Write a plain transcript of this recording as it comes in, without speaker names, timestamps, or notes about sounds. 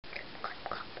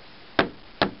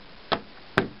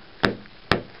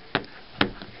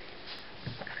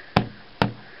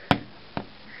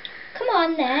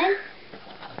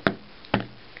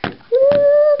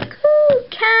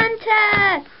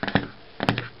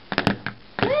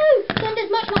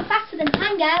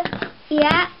Tango.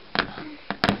 Yeah.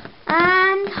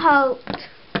 And halt.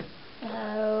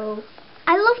 Oh.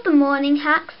 I love the morning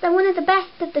hacks. They're one of the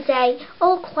best of the day.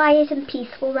 All quiet and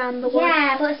peaceful round the woods.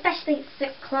 Yeah, but especially at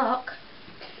 6 o'clock.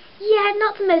 Yeah,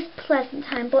 not the most pleasant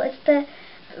time, but it's the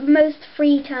most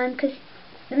free time because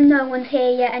no one's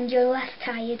here yet and you're less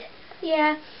tired.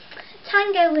 Yeah.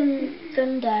 Tango and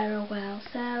Thunder are well,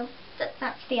 so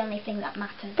that's the only thing that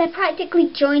matters. They're practically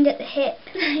joined at the hip.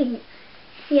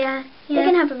 Yeah, they're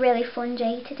going to have a really fun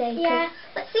day today. Yeah,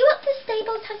 let's see what the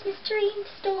stables has mystery in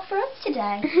store for us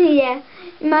today. Yeah,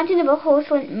 imagine if a horse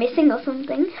went missing or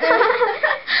something.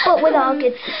 But with our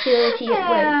good security it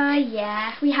won't.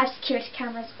 Yeah, we have security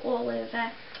cameras all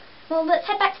over. Well, let's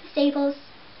head back to the stables.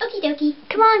 Okie dokie.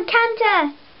 Come on,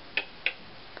 canter!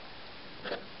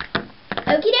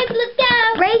 Okie dokie, let's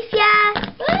go! Race, yeah!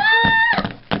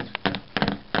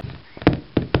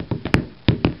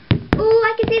 Ooh,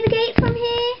 I can see the gates from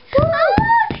here. Oh,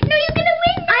 no, you're gonna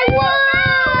win! I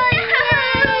won!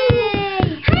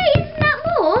 Yay! Hey, isn't that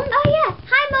Mum? Oh yeah,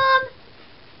 hi Mum!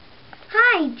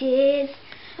 Hi dears.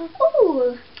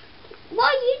 Ooh, what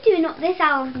are you doing up this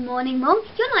hour of the morning, Mum?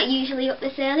 You're not usually up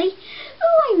this early.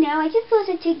 Oh, I know, I just thought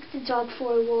I'd take the dog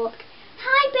for a walk.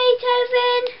 Hi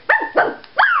Beethoven!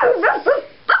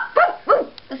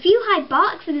 A few high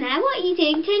barks in there. What are you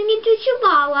doing? Turning into a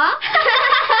chihuahua?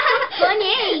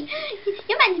 Funny.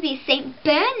 You're meant to be a St.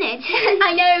 Bernard.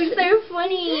 I know, so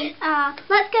funny.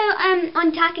 Let's go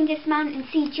untack and dismount and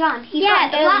see John. He's Yeah,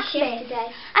 got early a black shift bit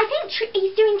today. I think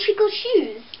he's doing Treacle's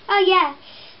shoes. Oh yeah.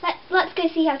 Let's go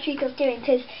see how Treacle's doing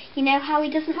because you know how he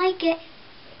doesn't like it.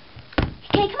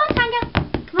 Okay, come on, Tango.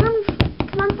 Come on, Thunder.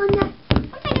 Come on, Tango.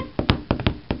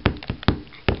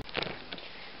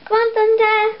 Come on,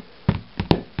 Thunder.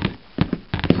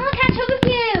 Can't catch up with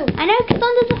you. I know, because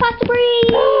Thunder's a faster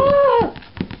breed.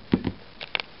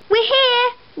 We're here.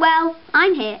 Well,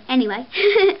 I'm here anyway.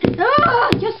 Oh,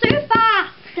 you're so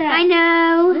fast. I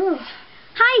know. Oh.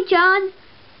 Hi, John.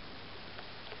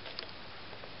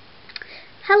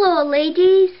 Hello,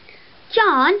 ladies.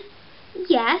 John?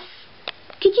 Yes?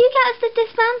 Could you get us the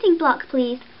dismounting block,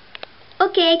 please?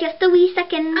 Okay, just a wee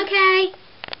second. Okay.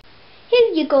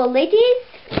 Here you go, ladies.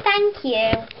 Thank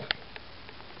you.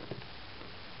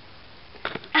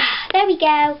 There we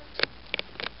go.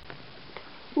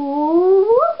 Ooh,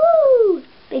 woohoo!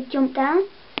 Big jump down.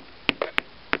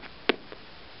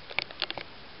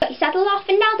 Got your saddle off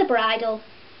and now the bridle.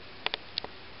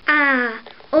 Ah,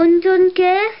 undone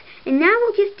girth, and now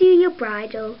we'll just do your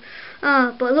bridle.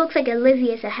 Oh, but it looks like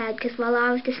Olivia's ahead because while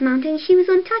I was dismounting, she was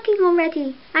untacking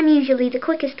already. I'm usually the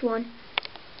quickest one.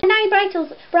 And now your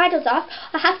bridle's off.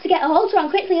 I have to get a halter on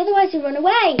quickly, otherwise you'll run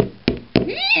away.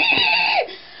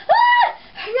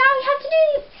 Now you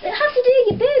have to do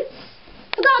your boots.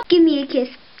 Forgot. Give me a kiss,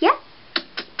 yeah?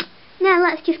 Now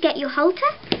let's just get your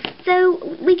halter so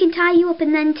we can tie you up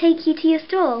and then take you to your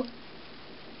stall.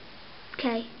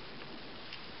 Okay.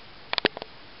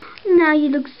 Now you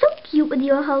look so cute with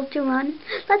your halter on.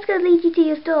 Let's go lead you to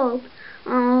your stall.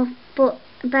 Oh, but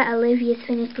I bet Olivia's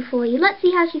finished before you. Let's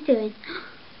see how she's doing.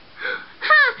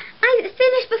 Ha! I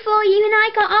finished before you and I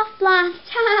got off last.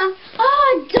 Ha!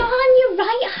 Oh, darn, you're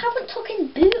right. I haven't took his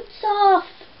boots off.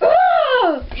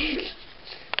 Oh!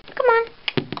 Come on.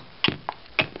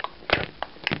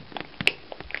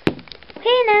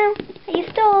 Here now, at your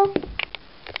stall.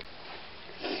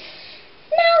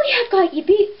 Now you have got your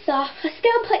boots off, let's go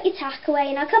and put your tack away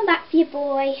and I'll come back for you,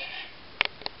 boy.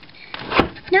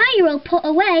 Now you're all put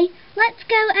away, let's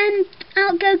go and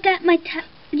I'll go get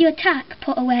your tack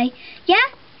put away. Yeah?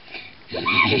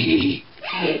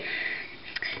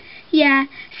 Yeah.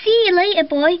 See you later,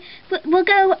 boy. We'll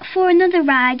go for another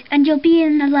ride and you'll be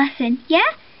in the lesson.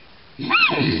 Yeah?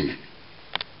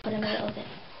 Put him a little bit.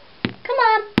 Come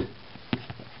on.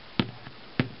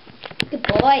 Good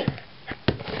boy.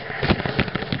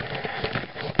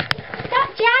 Stop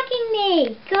dragging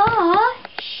me.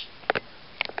 Gosh.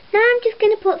 Now I'm just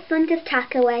going to put Thunder's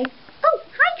tack away. Oh,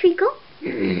 hi, Treacle. Now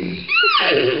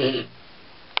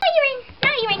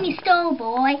you're in your stall,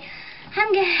 boy.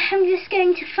 I'm going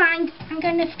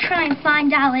to try and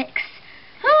find Alex.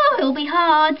 Oh, it'll be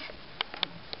hard.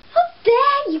 Oh,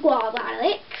 there you are,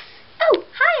 Alex. Oh,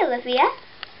 hi, Olivia.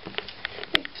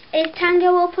 Is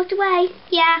Tango all put away?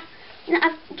 Yeah. Do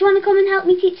you want to come and help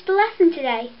me teach the lesson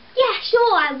today? Yeah,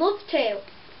 sure, I'd love to.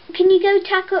 Can you go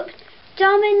tack up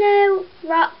Domino,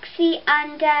 Roxy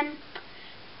and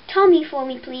Tommy for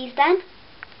me, please, then?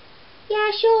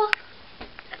 Yeah, sure.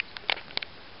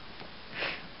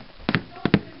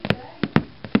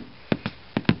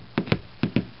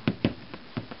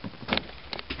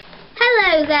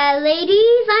 Hello there,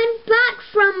 ladies. I'm back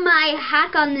from my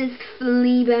hack on this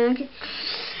flea bag.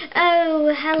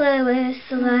 Oh, hello,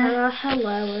 Ursula.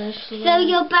 Hello, Ursula. So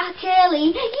you're back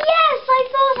early? Yes, I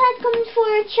thought I'd come for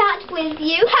a chat with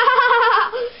you.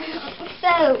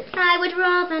 So, I would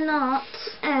rather not.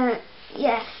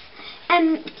 yes.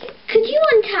 Could you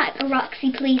untie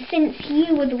Roxy, please, since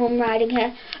you were the one riding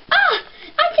her?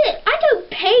 I don't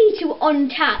pay to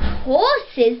untap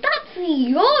horses. That's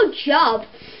your job.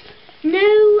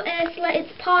 No, Ursula,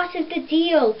 it's part of the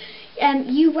deal.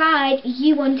 You ride,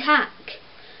 you untack.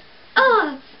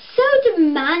 So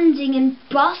demanding and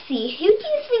bossy. Who do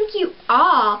you think you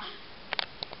are?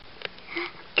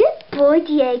 Good boy,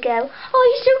 Diego. Oh,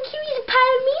 you're so cute. He's a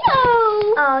palomino.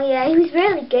 Oh, yeah, he was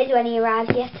really good when he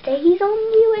arrived yesterday. He's all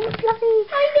new and fluffy.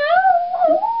 I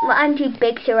know. Well, I'm too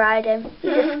big to ride him.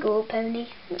 He's a school pony.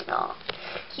 Oh,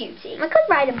 cutie. I could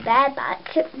ride him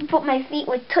bareback, but my feet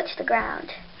would touch the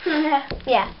ground.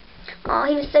 Yeah. Oh,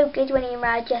 he was so good when he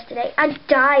arrived yesterday. I'd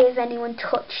die if anyone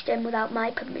touched him without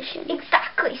my permission.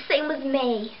 Exactly, same with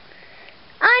me.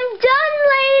 I'm done,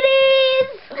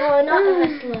 ladies! Oh, not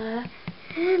Ursula.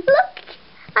 Look,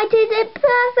 I did it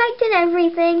perfect and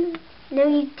everything. No,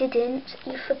 you didn't.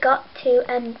 You forgot to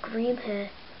groom her.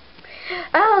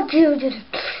 Oh, dude,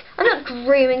 I'm not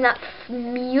grooming that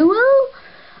mule.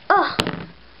 Oh,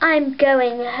 I'm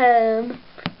going home.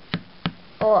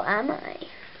 Or am I?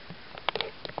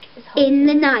 In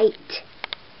the night.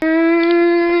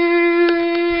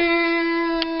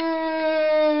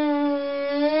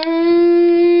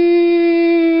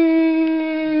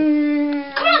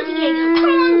 Come on, Diego. Come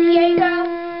on, Diego.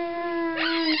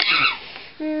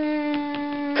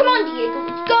 Come on, Diego.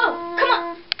 Let's go. Come on.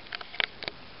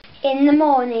 In the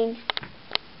morning.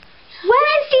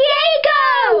 Where's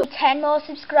Diego? 10 more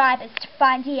subscribers to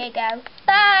find Diego.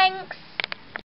 Thanks.